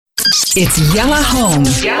It's Yalla Home.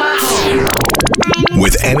 Yalla Home.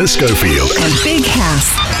 With Anna Schofield and Big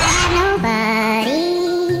Cass.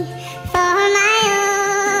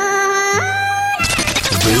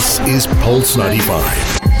 This is Pulse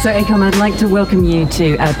 95. So, Akon, I'd like to welcome you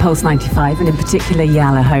to Pulse 95, and in particular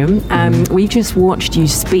Yalla Home. We've just watched you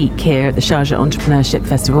speak here at the Sharjah Entrepreneurship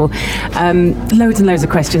Festival. Loads and loads of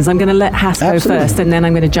questions. I'm going to let Hass go first, and then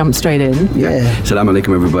I'm going to jump straight in. Yeah. Assalamu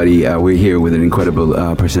alaikum, everybody. We're here with an incredible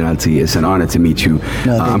personality. It's an honor to meet you.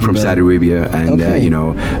 I'm from Saudi Arabia, and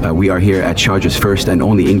we are here at Sharjah's first and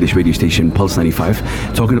only English radio station, Pulse 95,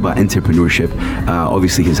 talking about entrepreneurship.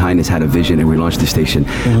 Obviously, His Highness had a vision, and we launched the station.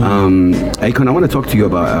 Akon, I want to talk to you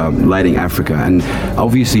about Lighting Africa, and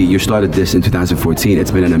obviously you started this in 2014.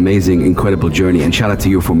 It's been an amazing, incredible journey, and shout out to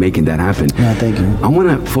you for making that happen. No, thank you. I want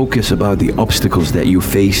to focus about the obstacles that you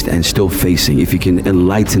faced and still facing. If you can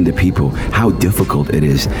enlighten the people how difficult it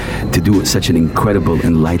is to do such an incredible,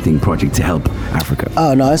 enlightening project to help Africa.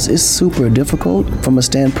 Oh no, it's super difficult from a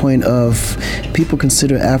standpoint of people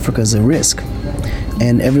consider Africa as a risk,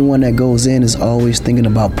 and everyone that goes in is always thinking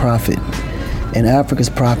about profit. And Africa's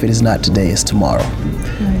profit is not today, it's tomorrow.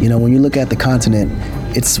 Right. You know, when you look at the continent,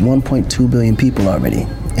 it's 1.2 billion people already,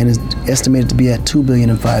 and it's estimated to be at 2 billion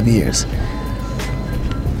in 5 years.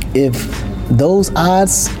 If those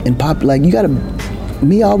odds and I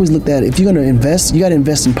always looked at it, if you're gonna invest, you gotta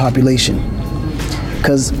invest in population.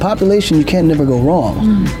 Because population, you can't never go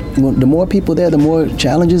wrong. The more people there, the more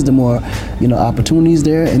challenges, the more, opportunities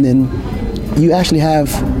there, and then you actually have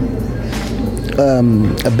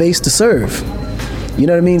a base to serve. You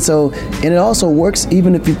know what I mean? So, and it also works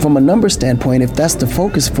even if you, from a number standpoint, if that's the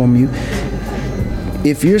focus from you,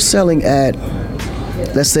 if you're selling at,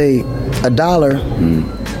 let's say,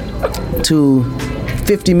 $1 to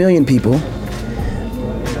 50 million people,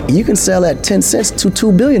 you can sell at 10 cents to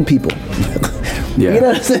 2 billion people. Yeah. You know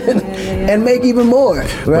what I'm saying? And make even more,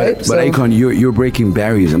 right? But Akon, you're breaking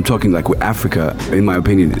barriers. I'm talking like with Africa, in my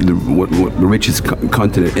opinion, the richest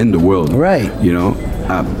continent in the world. Right.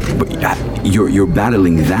 But you're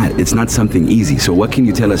battling that. It's not something easy. So what can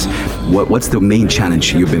you tell us? What's the main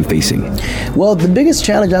challenge you've been facing? Well, the biggest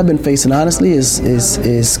challenge I've been facing, honestly,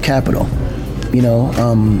 is capital.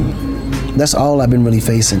 That's all I've been really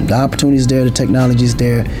facing. The opportunity's there, the technology's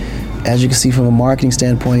there. As you can see from a marketing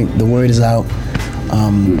standpoint, the word is out.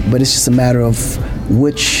 But it's just a matter of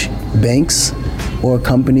which banks or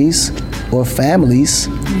companies or families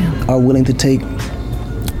are willing to take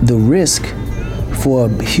the risk for a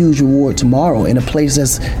huge reward tomorrow in a place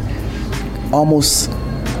that's almost,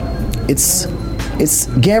 it's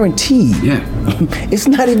guaranteed. Yeah. It's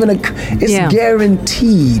not even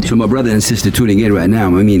guaranteed. So my brother and sister tuning in right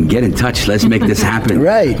now, get in touch. Let's make this happen.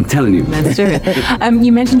 Right. I'm telling you. That's true.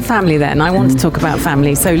 You mentioned family there, and I want to talk about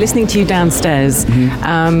family. So listening to you downstairs,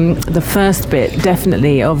 the first bit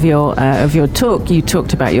definitely of your talk, you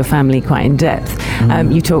talked about your family quite in depth.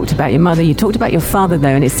 You talked about your mother, you talked about your father though,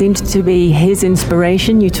 and it seemed to be his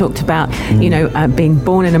inspiration. You talked about, being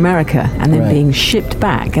born in America and then being shipped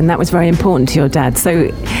back, and that was very important to your dad.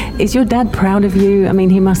 So is your dad proud of you? I mean,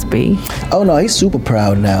 he must be. Oh no, he's super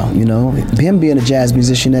proud now. Him being a jazz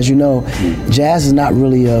musician, as you know, jazz is not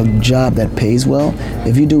really a job that pays well.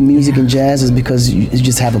 If you do music and jazz, it's because you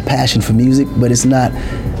just have a passion for music, but it's not,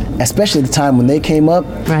 especially at the time when they came up.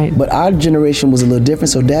 Right. But our generation was a little different,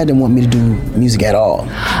 so Dad didn't want me to do music at all.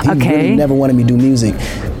 He really never wanted me to do music.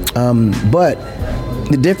 But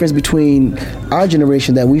the difference between our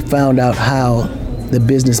generation, that we found out how the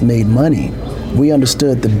business made money. We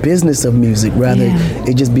understood the business of music rather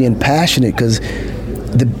it just being passionate, because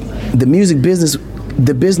the music business,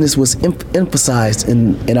 the business was emphasized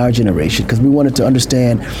in our generation, because we wanted to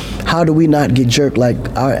understand how do we not get jerked like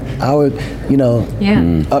the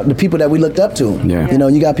people that we looked up to.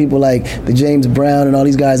 You got people like the James Brown and all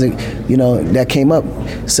these guys that that came up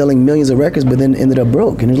selling millions of records but then ended up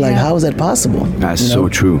broke, and it's like, how is that possible? That's so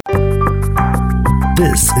true.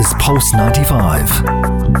 This is Pulse 95.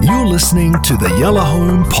 You're listening to the Yalla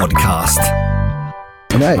Home podcast.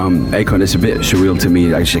 Right. Akon, it's a bit surreal to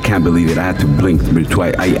me. I just can't believe it. I had to blink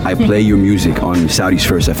twice. I play your music on Saudi's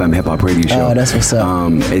first FM hip hop radio show. Oh, that's what's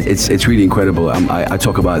up. It's really incredible. I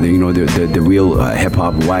talk about the real hip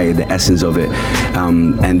hop, why, the essence of it,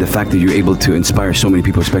 and the fact that you're able to inspire so many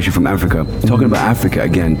people, especially from Africa. Talking about Africa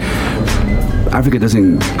again. Africa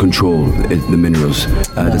doesn't control the minerals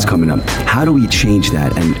that's coming up. How do we change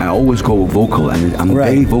that? And I always go vocal, and I'm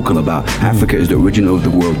very vocal about Africa is the original of the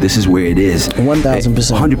world. This is where it is. 1,000%.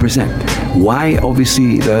 100%. Why?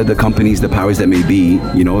 Obviously, the companies, the powers that may be,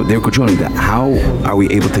 they're controlling that. How are we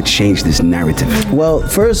able to change this narrative? Well,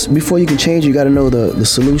 first, before you can change, you got to know the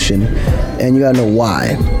solution, and you got to know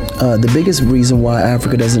why. the biggest reason why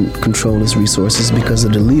Africa doesn't control its resources is because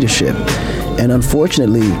of the leadership. And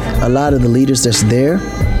unfortunately, a lot of the leaders that's there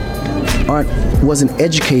wasn't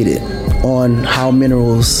educated on how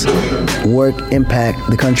minerals work, impact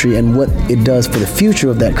the country, and what it does for the future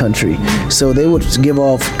of that country. So they would give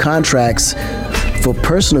off contracts for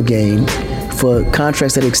personal gain, for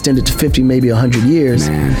contracts that extended to 50, maybe 100 years,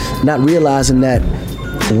 not realizing that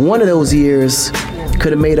one of those years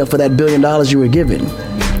could have made up for that $1 billion you were given.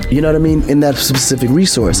 You know what I mean? In that specific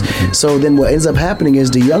resource. So then what ends up happening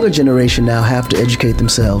is the younger generation now have to educate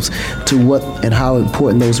themselves to what and how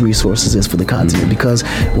important those resources is for the continent. Because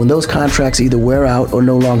when those contracts either wear out or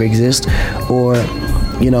no longer exist, or,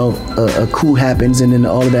 you know, a coup happens and then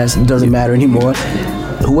all of that doesn't matter anymore,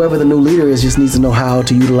 whoever the new leader is just needs to know how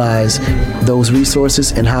to utilize those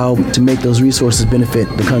resources and how to make those resources benefit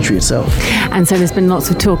the country itself. And so there's been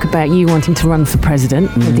lots of talk about you wanting to run for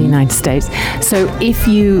president of the United States. So if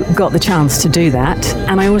you got the chance to do that,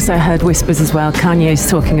 and I also heard whispers as well, Kanye's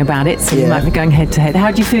talking about it, so you might be going head to head.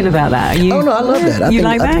 How do you feel about that? Oh no, I love that. I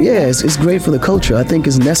think that? It's great for the culture. I think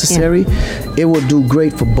it's necessary. Yeah. It will do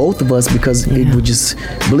great for both of us because it would just,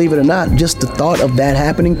 believe it or not, just the thought of that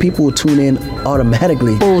happening, people will tune in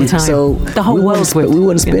automatically. All the time. So the whole world would. We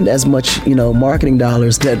wouldn't spend as much, you know, marketing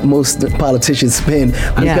dollars that most politicians spend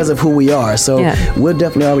because of who we are. So we'll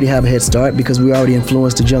definitely already have a head start because we already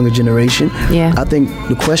influenced the younger generation. Yeah. I think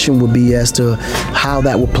the question would be as to how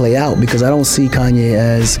that will play out, because I don't see Kanye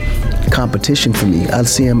as competition for me. I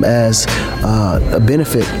see him as a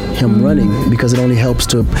benefit, him running, because it only helps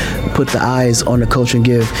to put the eyes on the culture and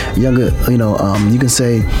give younger, you know, you can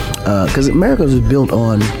say, because America was built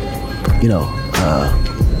on, you know,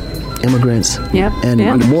 immigrants,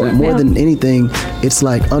 and more than anything, it's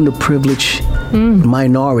like underprivileged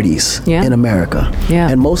minorities in America,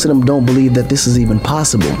 and most of them don't believe that this is even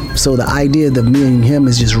possible. So the idea that me and him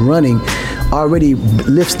is just running already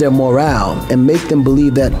lifts their morale and make them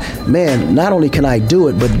believe that, man, not only can I do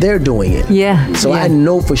it, but they're doing it. So I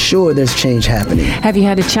know for sure there's change happening. Have you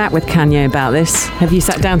had a chat with Kanye about this? Have you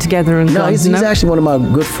sat down together and No, he's actually one of my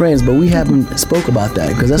good friends, but we haven't spoke about that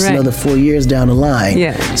because that's another 4 years down the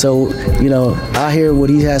line. So, you know, I hear what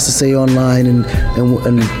he has to say online and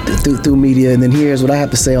through media, and then here's what I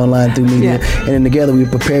have to say online through media, and then together we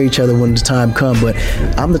prepare each other when the time comes. But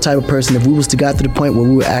I'm the type of person, if we was to got to the point where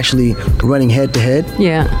we were actually running head to head,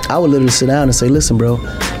 I would literally sit down and say, listen, bro,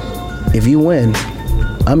 if you win,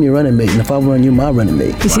 I'm your running mate, and if I run you, my running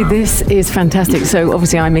mate. You see, this is fantastic. So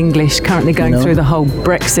obviously I'm English, currently going through the whole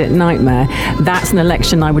Brexit nightmare. That's an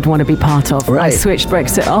election I would want to be part of. I switched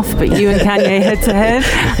Brexit off, but you and Kanye head to head,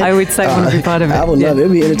 I would so want to be part of it. I would love it.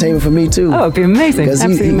 It'd be entertainment for me too. Oh, it'd be amazing. Because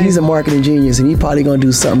he's a marketing genius, and he's probably going to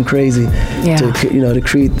do something crazy to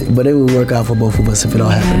create, but it will work out for both of us if it all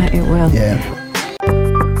happened. Yeah, it will.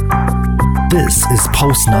 This is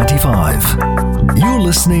Pulse 95. You're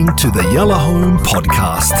listening to the Yellow Home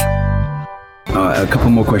Podcast. A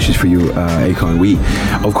couple more questions for you, Akon. We,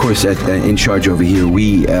 of course, in charge over here,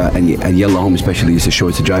 we at Yellow Home especially, it's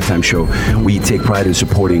a drive time show, we take pride in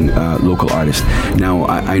supporting local artists. Now,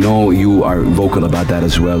 I know you are vocal about that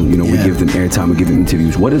as well. You know, we give them airtime, we give them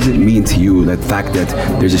interviews. What does it mean to you, that fact that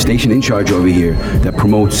there's a station in charge over here that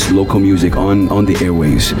promotes local music on the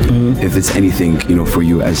airwaves, if it's anything, you know, for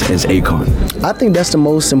you as Akon? I think that's the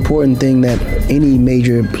most important thing that any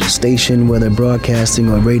major station, whether broadcasting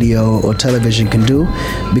or radio or television, can do,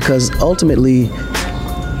 because ultimately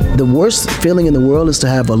the worst feeling in the world is to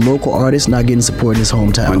have a local artist not getting support in his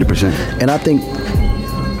hometown. 100%. And I think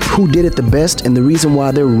who did it the best, and the reason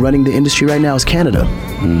why they're running the industry right now, is Canada.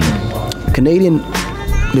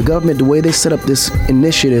 The government, the way they set up this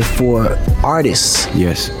initiative for artists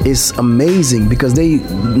is amazing, because they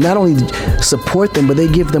not only support them, but they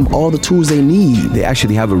give them all the tools they need. They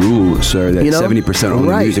actually have a rule, sir, that 70% of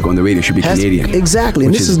the music on the radio should be Canadian. Exactly,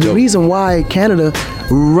 and this is the reason why Canada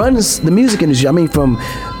runs the music industry. I mean, from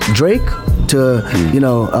Drake to, The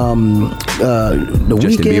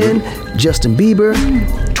Weeknd, Justin Bieber,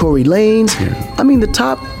 Tory Lanez. I mean,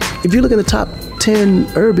 if you look at the top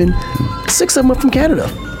 10 urban, 6 of them are from Canada.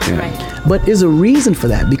 But there's a reason for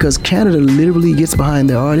that, because Canada literally gets behind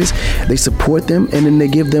their artists, they support them, and then they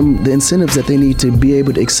give them the incentives that they need to be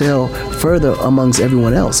able to excel further amongst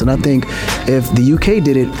everyone else. And I think if the UK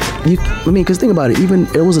did it, because think about it, even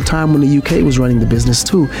there was a time when the UK was running the business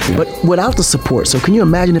too, but without the support. So can you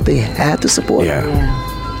imagine if they had the support?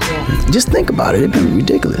 just think about it. It'd be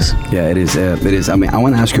ridiculous. Yeah, it is. It is. I mean, I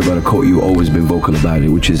want to ask you about a quote you've always been vocal about it,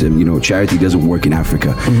 which is, charity doesn't work in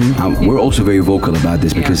Africa. We're also very vocal about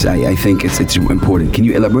this because I think it's important. Can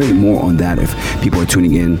you elaborate more on that if people are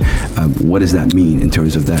tuning in? What does that mean in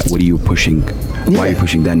terms of that? What are you pushing? Why are you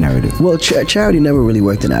pushing that narrative? Well, charity never really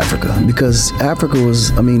worked in Africa because Africa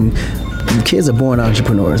was, kids are born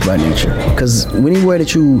entrepreneurs by nature. Because anywhere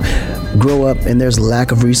that you grow up and there's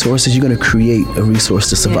lack of resources, you're going to create a resource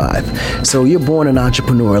to survive. So you're born an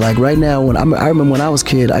entrepreneur. Like right now, I remember when I was a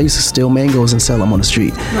kid, I used to steal mangoes and sell them on the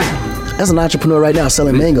street. Right. As an entrepreneur right now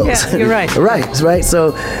selling mangoes. Yeah, you're right. right.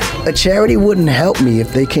 So a charity wouldn't help me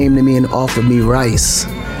if they came to me and offered me rice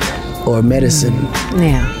or medicine.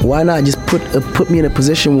 Yeah. Why not just put me in a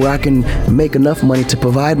position where I can make enough money to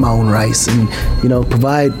provide my own rice and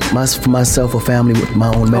provide for myself or family with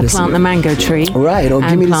my own medicine. Or plant the mango tree. Right. Or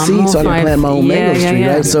give me the seeds so I can plant my own mango tree.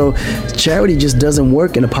 Right. So charity just doesn't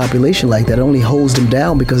work in a population like that. It only holds them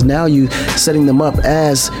down because now you setting them up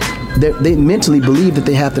as they mentally believe that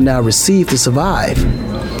they have to now receive to survive.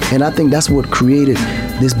 And I think that's what created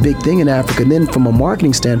this big thing in Africa. And then from a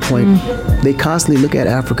marketing standpoint, they constantly look at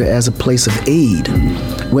Africa as a place of aid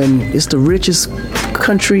when it's the richest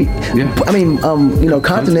country,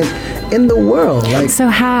 continent in the world. So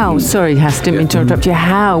how, sorry Hastim, interrupt you,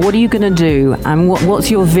 what are you going to do and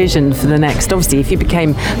what's your vision for the next, obviously if you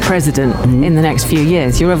became president in the next few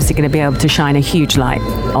years, you're obviously going to be able to shine a huge light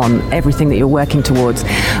on everything that you're working towards.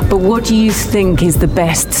 But what do you think is the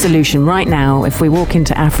best solution right now? If we walk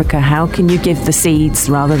into Africa, how can you give the seeds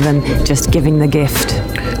rather than just giving the gift?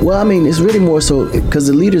 Well, it's really more so because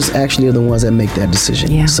the leaders actually are the ones that make that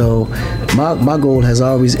decision. Yeah. So my goal has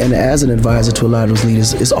always, and as an advisor to a lot of those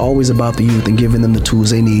leaders, it's always about the youth and giving them the tools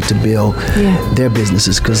they need to build their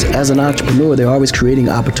businesses. Because as an entrepreneur, they're always creating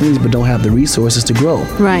opportunities but don't have the resources to grow.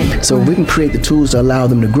 Right. So if we can create the tools to allow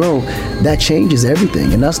them to grow, that changes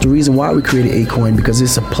everything. And that's the reason why we created Acorn, because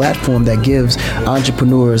it's a platform that gives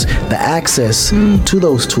entrepreneurs the access to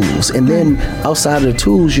those tools. And then outside of the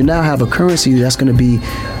tools, you now have a currency that's going to be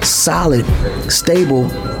solid, stable,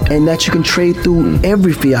 and that you can trade through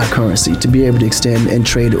every fiat currency to be able to extend and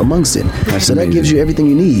trade amongst it. That's so amazing. That gives you everything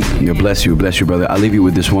you need. Bless you, brother. I'll leave you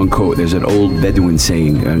with this one quote. There's an old Bedouin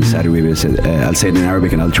saying in Saudi Arabia. I'll say it in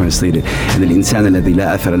Arabic and I'll translate it. And الإنسان الذي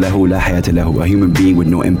لا أثر له لا حياة له. A human being with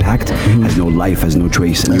no impact has no life, has no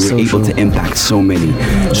trace. And you were able to impact so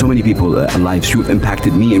many people lives. You've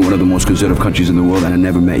impacted me in one of the most conservative countries in the world, and I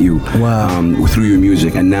never met you. Wow. Through your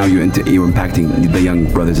music, and now you're impacting the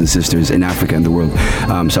young brothers and sisters in Africa and the world.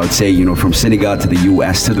 So I'd say, from Senegal to the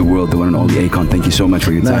U.S. to the world, the one and only Akon. Thank you so much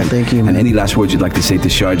for your time. Thank you, man. And any last words you'd like to say to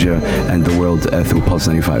Sharjah and the world through Pulse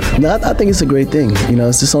 95? No, I think it's a great thing.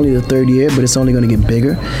 It's just only the third year, but it's only going to get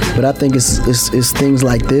bigger. But I think it's things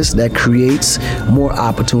like this that creates more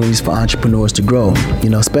opportunities for entrepreneurs to grow.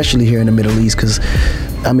 Especially here in the Middle East, because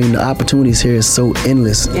the opportunities here is so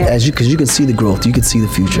endless because you can see the growth, you can see the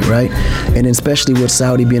future, right? And especially with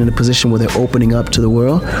Saudi being in a position where they're opening up to the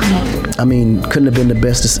world, couldn't have been the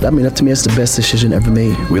best. To me, it's the best decision ever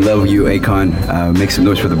made. We love you, Akon. Make some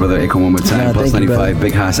noise for the brother Akon one more time. Pulse 95,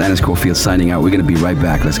 Big Hass, Anas Cofield signing out. We're going to be right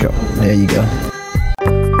back. Let's go. There you go.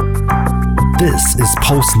 This is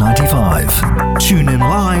Pulse 95. Tune in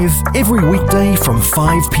live every weekday from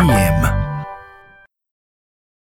 5 p.m.